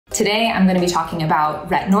Today, I'm going to be talking about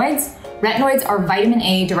retinoids. Retinoids are vitamin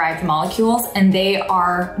A derived molecules, and they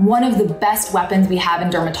are one of the best weapons we have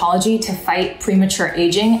in dermatology to fight premature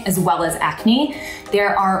aging as well as acne.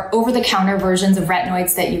 There are over-the-counter versions of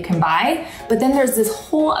retinoids that you can buy, but then there's this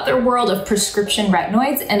whole other world of prescription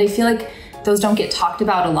retinoids, and I feel like those don't get talked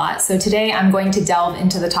about a lot. So today I'm going to delve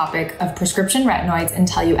into the topic of prescription retinoids and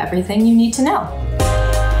tell you everything you need to know.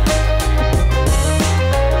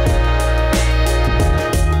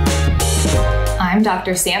 I'm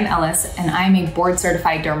Dr. Sam Ellis, and I'm a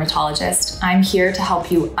board-certified dermatologist. I'm here to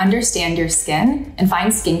help you understand your skin and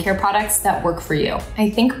find skincare products that work for you. I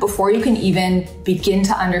think before you can even begin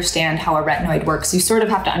to understand how a retinoid works, you sort of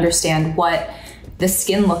have to understand what the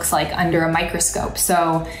skin looks like under a microscope.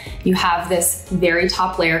 So you have this very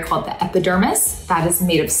top layer called the epidermis that is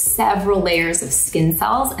made of several layers of skin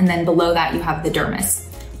cells, and then below that you have the dermis.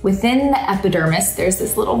 Within the epidermis, there's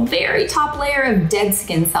this little very top layer of dead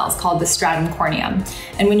skin cells called the stratum corneum.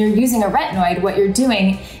 And when you're using a retinoid, what you're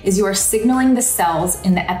doing is you are signaling the cells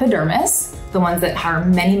in the epidermis, the ones that are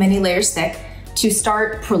many, many layers thick, to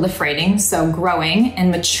start proliferating, so growing and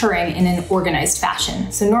maturing in an organized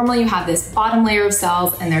fashion. So normally you have this bottom layer of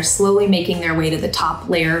cells and they're slowly making their way to the top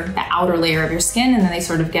layer, the outer layer of your skin, and then they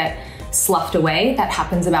sort of get sloughed away. That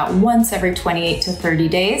happens about once every 28 to 30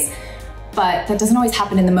 days. But that doesn't always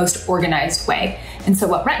happen in the most organized way. And so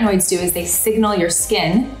what retinoids do is they signal your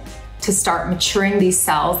skin to start maturing these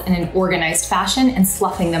cells in an organized fashion and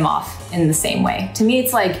sloughing them off in the same way. To me,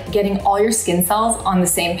 it's like getting all your skin cells on the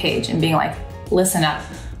same page and being like, listen up,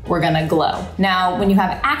 we're gonna glow. Now, when you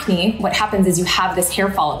have acne, what happens is you have this hair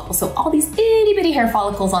follicle. So all these itty bitty hair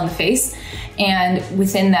follicles on the face, and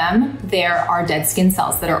within them, there are dead skin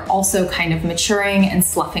cells that are also kind of maturing and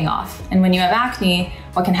sloughing off. And when you have acne,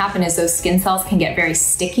 what can happen is those skin cells can get very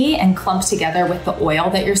sticky and clump together with the oil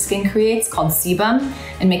that your skin creates called sebum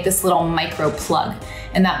and make this little micro plug.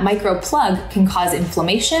 And that micro plug can cause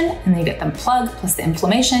inflammation, and then you get the plug plus the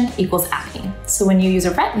inflammation equals acne. So when you use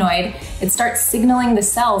a retinoid, it starts signaling the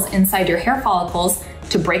cells inside your hair follicles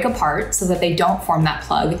to break apart so that they don't form that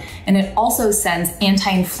plug. And it also sends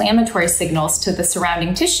anti-inflammatory signals to the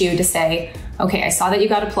surrounding tissue to say, okay, I saw that you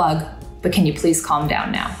got a plug, but can you please calm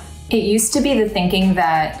down now? It used to be the thinking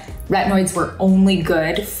that retinoids were only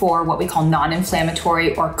good for what we call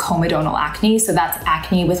non-inflammatory or comedonal acne. So that's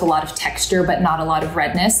acne with a lot of texture, but not a lot of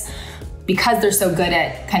redness, because they're so good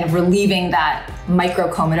at kind of relieving that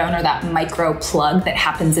microcomedone or that micro plug that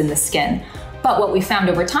happens in the skin. But what we found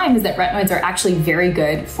over time is that retinoids are actually very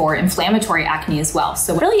good for inflammatory acne as well.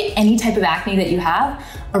 So really any type of acne that you have,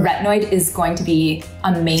 a retinoid is going to be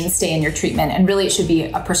a mainstay in your treatment, and really it should be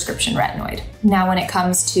a prescription retinoid. Now, when it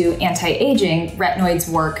comes to anti-aging, retinoids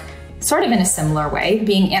work sort of in a similar way,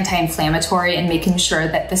 being anti-inflammatory and making sure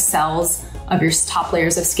that the cells of your top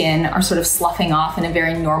layers of skin are sort of sloughing off in a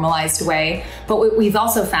very normalized way. But what we've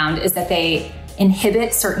also found is that they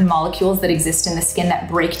inhibit certain molecules that exist in the skin that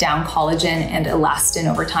break down collagen and elastin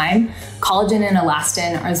over time. Collagen and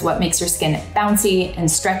elastin is what makes your skin bouncy and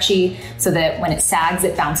stretchy, so that when it sags,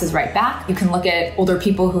 it bounces right back. You can look at older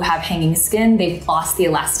people who have hanging skin, they've lost the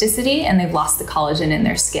elasticity and they've lost the collagen in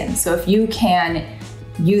their skin. So if you can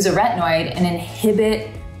use a retinoid and inhibit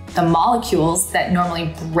the molecules that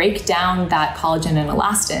normally break down that collagen and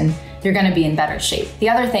elastin, you're gonna be in better shape. The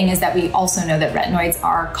other thing is that we also know that retinoids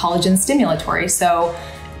are collagen stimulatory. So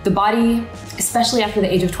the body, especially after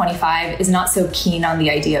the age of 25, is not so keen on the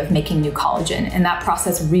idea of making new collagen, and that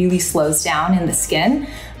process really slows down in the skin.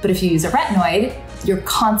 But if you use a retinoid, you're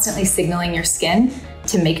constantly signaling your skin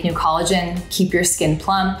to make new collagen, keep your skin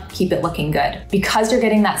plump, keep it looking good. Because you're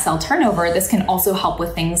getting that cell turnover, this can also help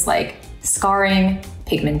with things like scarring,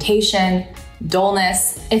 pigmentation,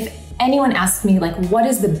 dullness. If anyone asks me, like, what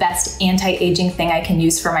is the best anti-aging thing I can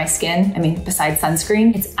use for my skin? I mean, besides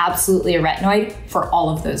sunscreen, it's absolutely a retinoid for all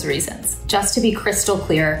of those reasons. Just to be crystal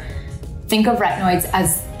clear, think of retinoids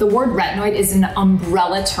as, the word retinoid is an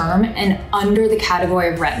umbrella term, and under the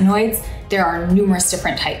category of retinoids, there are numerous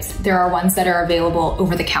different types. There are ones that are available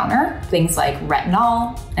over the counter, things like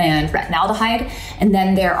retinol and retinaldehyde. And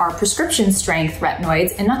then there are prescription strength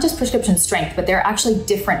retinoids, and not just prescription strength, but they're actually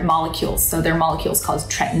different molecules. So they're molecules called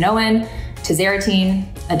Tretinoin,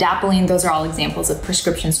 Tazarotene, Adapalene. Those are all examples of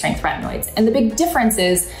prescription strength retinoids. And the big difference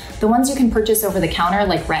is the ones you can purchase over the counter,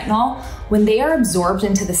 like retinol, when they are absorbed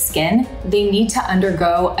into the skin, they need to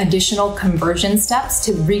undergo additional conversion steps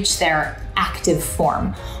to reach their active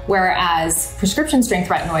form. Whereas prescription strength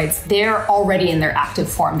retinoids, they're already in their active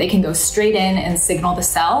form. They can go straight in and signal the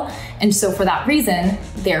cell. And so for that reason,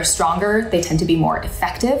 they're stronger, they tend to be more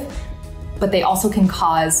effective. but they also can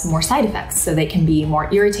cause more side effects. So they can be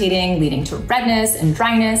more irritating, leading to redness and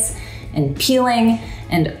dryness and peeling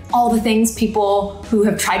and all the things people who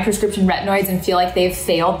have tried prescription retinoids and feel like they've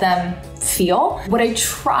failed them feel. What I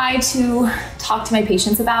try to talk to my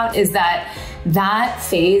patients about is that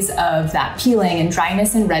phase of that peeling and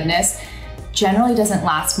dryness and redness generally doesn't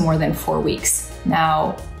last more than 4 weeks.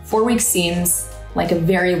 Now, 4 weeks seems like a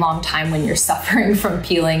very long time when you're suffering from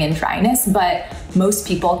peeling and dryness, but most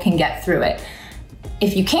people can get through it.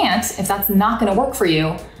 If you can't, if that's not gonna work for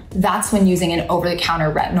you, that's when using an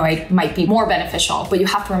over-the-counter retinoid might be more beneficial, but you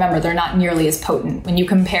have to remember they're not nearly as potent. When you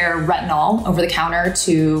compare retinol over-the-counter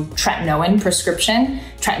to tretinoin prescription,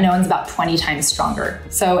 tretinoin's about 20 times stronger.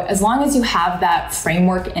 So as long as you have that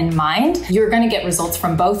framework in mind, you're gonna get results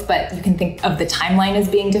from both, but you can think of the timeline as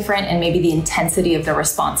being different and maybe the intensity of the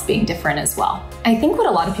response being different as well. I think what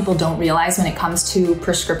a lot of people don't realize when it comes to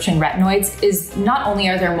prescription retinoids is not only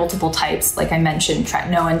are there multiple types, like I mentioned,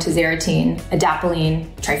 tretinoin, Tazarotene, Adapalene,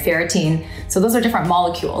 Ferritine. So those are different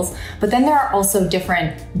molecules, but then there are also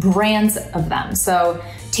different brands of them. So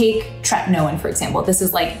take tretinoin, for example. This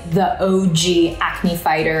is like the OG acne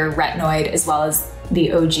fighter retinoid, as well as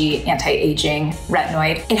the OG anti-aging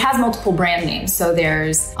retinoid. It has multiple brand names. So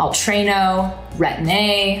there's Altreno,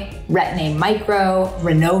 Retine Micro,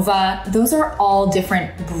 Renova. Those are all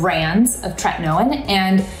different brands of tretinoin.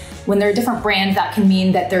 And when they're a different brand, that can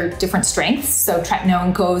mean that they're different strengths. So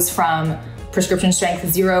tretinoin goes from prescription strength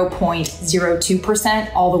 0.02%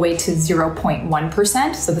 all the way to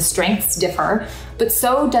 0.1%. So the strengths differ, but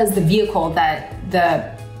so does the vehicle that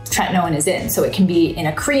the tretinoin is in. So it can be in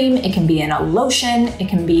a cream, it can be in a lotion, it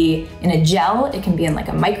can be in a gel, it can be in like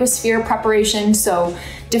a microsphere preparation. So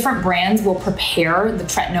different brands will prepare the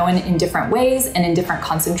tretinoin in different ways and in different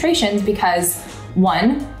concentrations because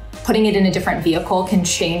one, putting it in a different vehicle can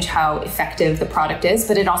change how effective the product is,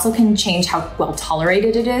 but it also can change how well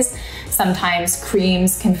tolerated it is. Sometimes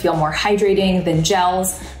creams can feel more hydrating than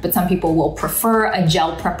gels, but some people will prefer a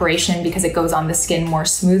gel preparation because it goes on the skin more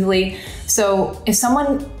smoothly. So if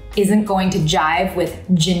someone isn't going to jive with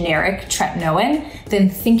generic tretinoin, then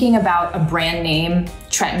thinking about a brand name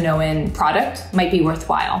tretinoin product might be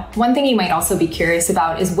worthwhile. One thing you might also be curious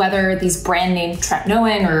about is whether these brand name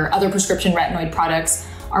tretinoin or other prescription retinoid products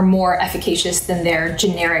are more efficacious than their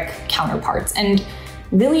generic counterparts. And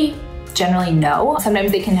really, generally no.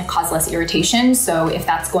 Sometimes they can cause less irritation. So if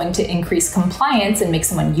that's going to increase compliance and make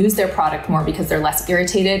someone use their product more because they're less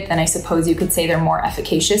irritated, then I suppose you could say they're more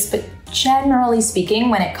efficacious. But generally speaking,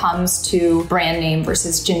 when it comes to brand name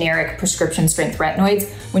versus generic prescription strength retinoids,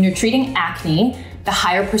 when you're treating acne, the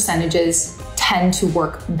higher percentages tend to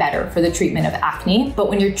work better for the treatment of acne. But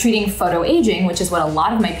when you're treating photoaging, which is what a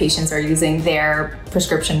lot of my patients are using their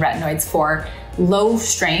prescription retinoids for, low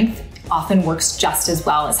strength often works just as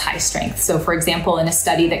well as high strength. So for example, in a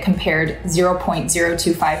study that compared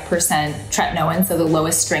 0.025% tretinoin, so the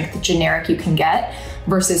lowest strength generic you can get,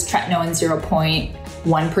 versus tretinoin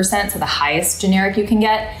 0.1%, so the highest generic you can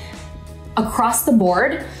get, across the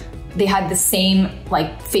board, they had the same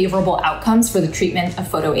favorable outcomes for the treatment of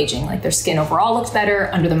photoaging. Like their skin overall looked better.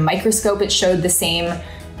 Under the microscope, it showed the same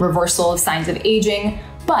reversal of signs of aging,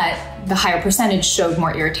 but the higher percentage showed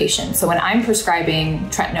more irritation. So when I'm prescribing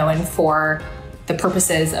tretinoin for the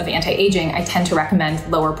purposes of anti-aging, I tend to recommend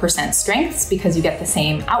lower percent strengths because you get the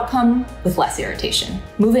same outcome with less irritation.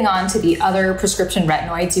 Moving on to the other prescription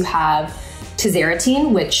retinoids, you have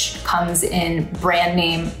Tazarotene, which comes in brand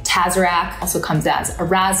name Tazorac, also comes as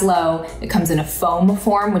Araslo. It comes in a foam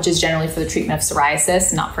form, which is generally for the treatment of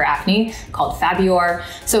psoriasis, not for acne, called Fabior.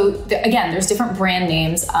 So again, there's different brand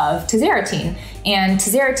names of Tazarotene. And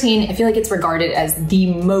Tazarotene, I feel like it's regarded as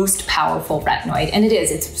the most powerful retinoid. And it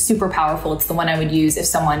is, it's super powerful. It's the one I would use if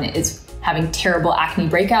someone is having terrible acne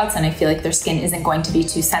breakouts and I feel like their skin isn't going to be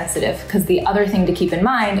too sensitive. Because the other thing to keep in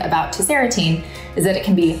mind about Tazarotene is that it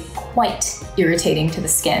can be quite irritating to the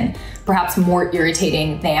skin, perhaps more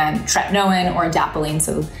irritating than tretinoin or Adapalene,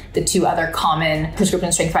 so the two other common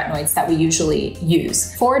prescription strength retinoids that we usually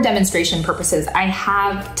use. For demonstration purposes, I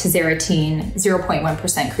have Tazarotene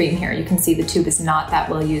 0.1% cream here. You can see the tube is not that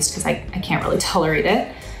well used because I can't really tolerate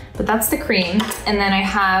it. But that's the cream. And then I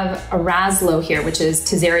have Araslo here, which is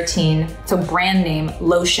Tazarotene, so brand name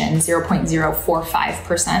lotion,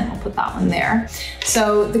 0.045%. I'll put that one there.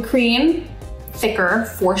 So the cream, thicker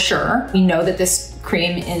for sure. We know that this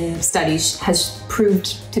cream in studies has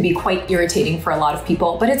proved to be quite irritating for a lot of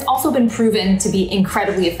people, but it's also been proven to be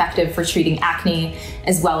incredibly effective for treating acne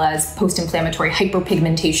as well as post-inflammatory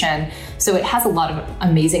hyperpigmentation. So it has a lot of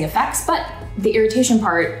amazing effects, but the irritation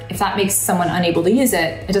part, if that makes someone unable to use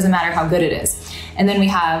it, it doesn't matter how good it is. And then we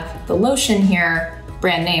have the lotion here,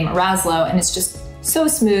 brand name, Arazlo, and it's just so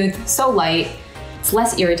smooth, so light. It's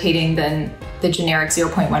less irritating than the generic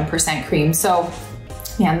 0.1% cream. So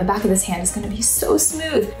yeah, the back of this hand is gonna be so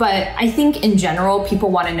smooth. But I think in general,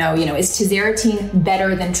 people wanna know, is Tazarotene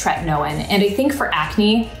better than Tretinoin? And I think for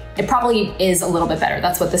acne, it probably is a little bit better.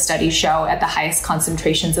 That's what the studies show at the highest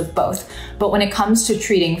concentrations of both. But when it comes to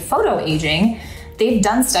treating photoaging, they've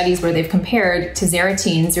done studies where they've compared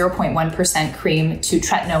Tazarotene 0.1% cream to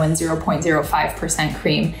Tretinoin 0.05%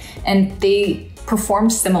 cream, and they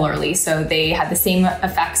performed similarly. So they had the same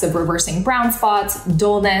effects of reversing brown spots,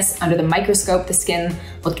 dullness. Under the microscope, the skin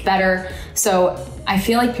looked better. So I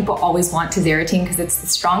feel like people always want Tazarotene because it's the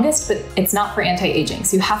strongest, but it's not for anti-aging.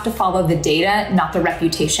 So you have to follow the data, not the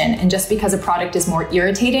reputation. And just because a product is more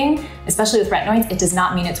irritating, especially with retinoids, it does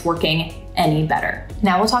not mean it's working any better.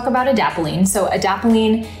 Now we'll talk about Adapalene. So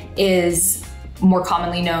Adapalene is more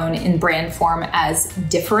commonly known in brand form as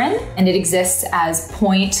Differin, and it exists as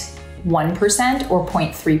 0.1% or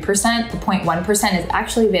 0.3%. The 0.1% is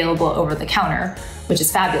actually available over the counter, which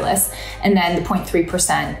is fabulous. And then the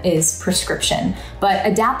 0.3% is prescription. But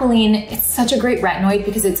Adapalene, it's such a great retinoid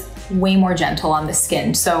because it's way more gentle on the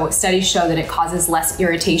skin. So studies show that it causes less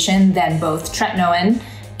irritation than both Tretinoin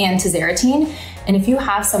and Tazarotene. And if you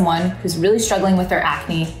have someone who's really struggling with their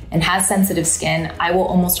acne and has sensitive skin, I will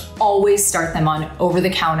almost always start them on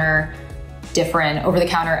over-the-counter Differin,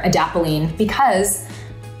 over-the-counter Adapalene, because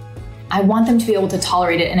I want them to be able to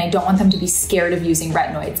tolerate it and I don't want them to be scared of using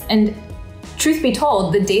retinoids. And truth be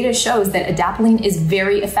told, the data shows that Adapalene is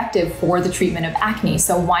very effective for the treatment of acne.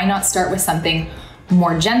 So why not start with something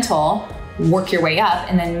more gentle, work your way up,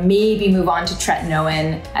 and then maybe move on to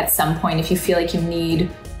Tretinoin at some point if you feel like you need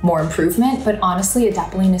more improvement. But honestly,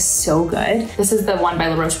 Adapalene is so good. This is the one by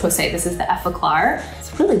La Roche-Posay. This is the Effaclar.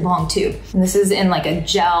 It's really long too. And this is in like a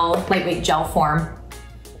gel, lightweight gel form.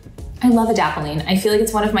 I love Adapalene. I feel like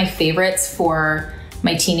it's one of my favorites for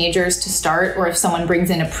my teenagers to start, or if someone brings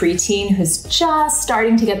in a preteen who's just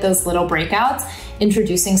starting to get those little breakouts,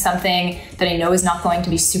 introducing something that I know is not going to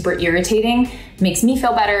be super irritating makes me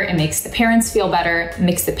feel better, it makes the parents feel better, it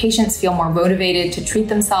makes the patients feel more motivated to treat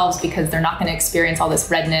themselves because they're not gonna experience all this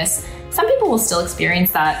redness. Some people will still experience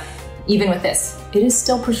that even with this. It is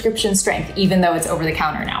still prescription strength, even though it's over the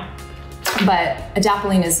counter now. But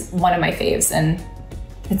Adapalene is one of my faves and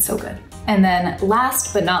it's so good. And then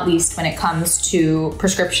last but not least, when it comes to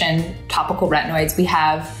prescription topical retinoids, we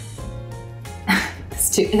have,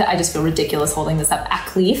 I just feel ridiculous holding this up,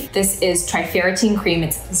 Acleaf. This is triferritine cream.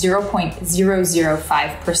 It's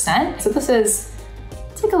 0.005%. So this is,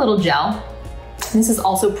 it's like a little gel. And this is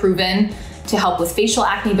also proven to help with facial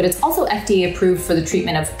acne, but it's also FDA approved for the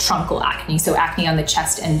treatment of truncal acne, so acne on the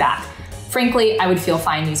chest and back. Frankly, I would feel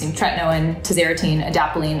fine using Tretinoin, Tazarotene,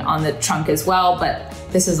 Adapalene on the trunk as well, but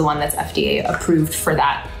this is the one that's FDA approved for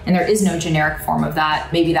that. And there is no generic form of that.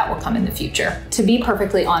 Maybe that will come in the future. To be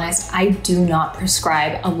perfectly honest, I do not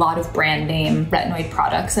prescribe a lot of brand name retinoid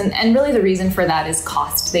products. And really the reason for that is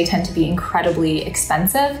cost. They tend to be incredibly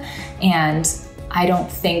expensive, and I don't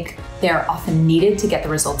think they're often needed to get the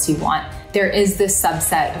results you want. There is this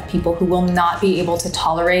subset of people who will not be able to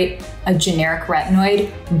tolerate a generic retinoid,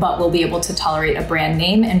 but will be able to tolerate a brand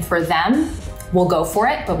name. And for them, we'll go for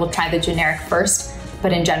it, but we'll try the generic first.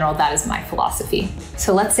 But in general, that is my philosophy.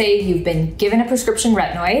 So let's say you've been given a prescription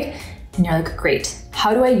retinoid and you're like, great,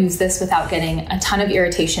 how do I use this without getting a ton of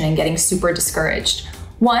irritation and getting super discouraged?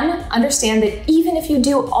 One, understand that even if you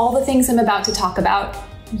do all the things I'm about to talk about,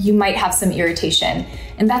 you might have some irritation,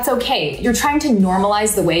 and that's okay. You're trying to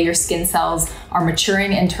normalize the way your skin cells are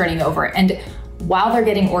maturing and turning over. And while they're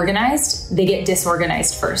getting organized, they get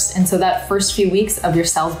disorganized first. And so that first few weeks of your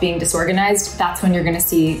cells being disorganized, that's when you're gonna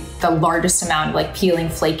see the largest amount of like peeling,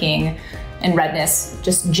 flaking, and redness,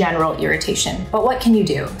 just general irritation. But what can you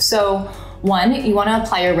do? So one, you wanna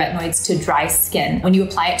apply your retinoids to dry skin. When you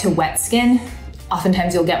apply it to wet skin,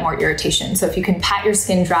 oftentimes you'll get more irritation. So if you can pat your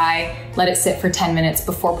skin dry, let it sit for 10 minutes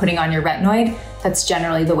before putting on your retinoid, that's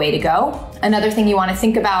generally the way to go. Another thing you wanna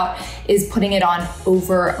think about is putting it on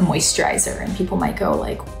over a moisturizer. And people might go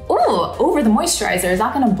like, oh, over the moisturizer, is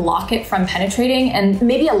that gonna block it from penetrating? And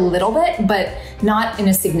maybe a little bit, but not in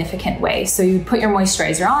a significant way. So you'd put your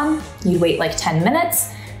moisturizer on, you'd wait like 10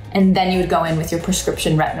 minutes, and then you would go in with your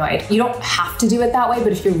prescription retinoid. You don't have to do it that way,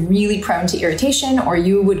 but if you're really prone to irritation or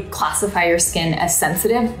you would classify your skin as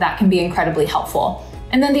sensitive, that can be incredibly helpful.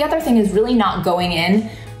 And then the other thing is really not going in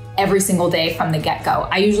every single day from the get-go.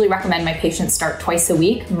 I usually recommend my patients start twice a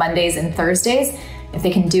week, Mondays and Thursdays, If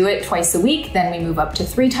they can do it twice a week, then we move up to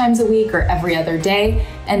 3 times a week or every other day.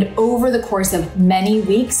 And over the course of many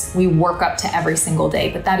weeks, we work up to every single day.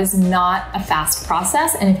 But that is not a fast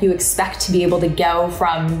process. And if you expect to be able to go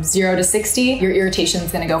from 0 to 60, your irritation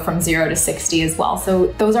is going to go from 0 to 60 as well. So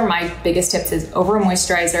those are my biggest tips: is over a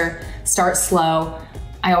moisturizer, start slow.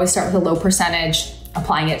 I always start with a low percentage,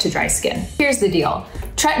 applying it to dry skin. Here's the deal.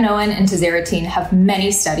 Tretinoin and Tazarotene have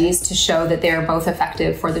many studies to show that they are both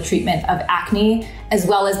effective for the treatment of acne, as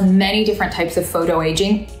well as many different types of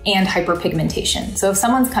photoaging and hyperpigmentation. So if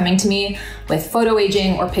someone's coming to me with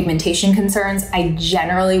photoaging or pigmentation concerns, I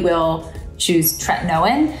generally will choose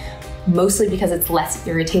Tretinoin, mostly because it's less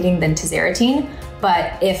irritating than Tazarotene.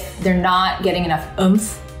 But if they're not getting enough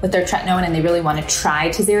oomph with their Tretinoin and they really want to try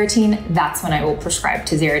Tazarotene, that's when I will prescribe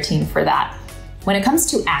Tazarotene for that. When it comes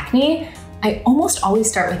to acne, I almost always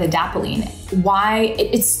start with Adapalene. Why?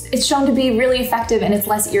 It's shown to be really effective and it's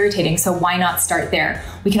less irritating, so why not start there?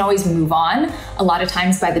 We can always move on. A lot of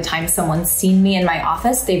times by the time someone's seen me in my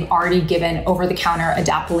office, they've already given over-the-counter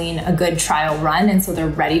Adapalene a good trial run, and so they're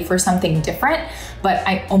ready for something different. But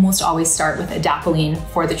I almost always start with Adapalene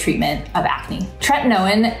for the treatment of acne.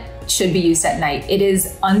 Tretinoin should be used at night. It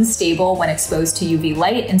is unstable when exposed to UV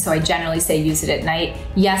light, and so I generally say use it at night.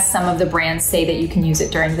 Yes, some of the brands say that you can use it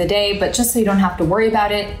during the day, but just so you don't have to worry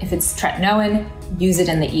about it, if it's Tretinoin, use it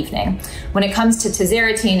in the evening. When it comes to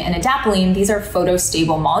Tazarotene and Adapalene, these are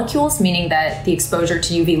photostable molecules, meaning that the exposure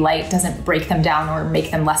to UV light doesn't break them down or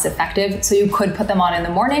make them less effective. So you could put them on in the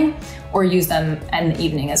morning or use them in the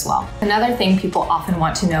evening as well. Another thing people often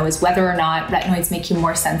want to know is whether or not retinoids make you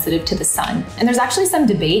more sensitive to the sun. And there's actually some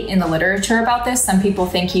debate in the literature about this. Some people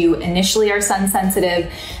think you initially are sun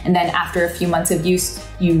sensitive, and then after a few months of use,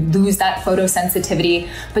 you lose that photosensitivity.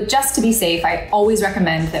 But just to be safe, I always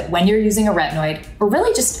recommend that when you're using a retinoid, or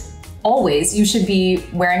really just always, you should be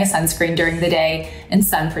wearing a sunscreen during the day and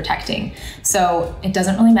sun protecting. So it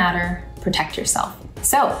doesn't really matter, protect yourself.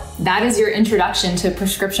 So that is your introduction to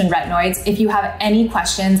prescription retinoids. If you have any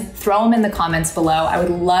questions, throw them in the comments below. I would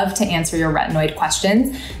love to answer your retinoid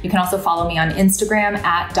questions. You can also follow me on Instagram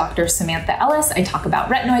at Dr. Samantha Ellis. I talk about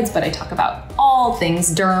retinoids, but I talk about all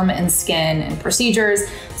things derm and skin and procedures.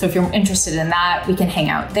 So if you're interested in that, we can hang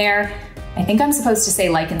out there. I think I'm supposed to say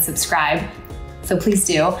like and subscribe, so please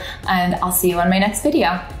do. And I'll see you on my next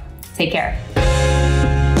video. Take care.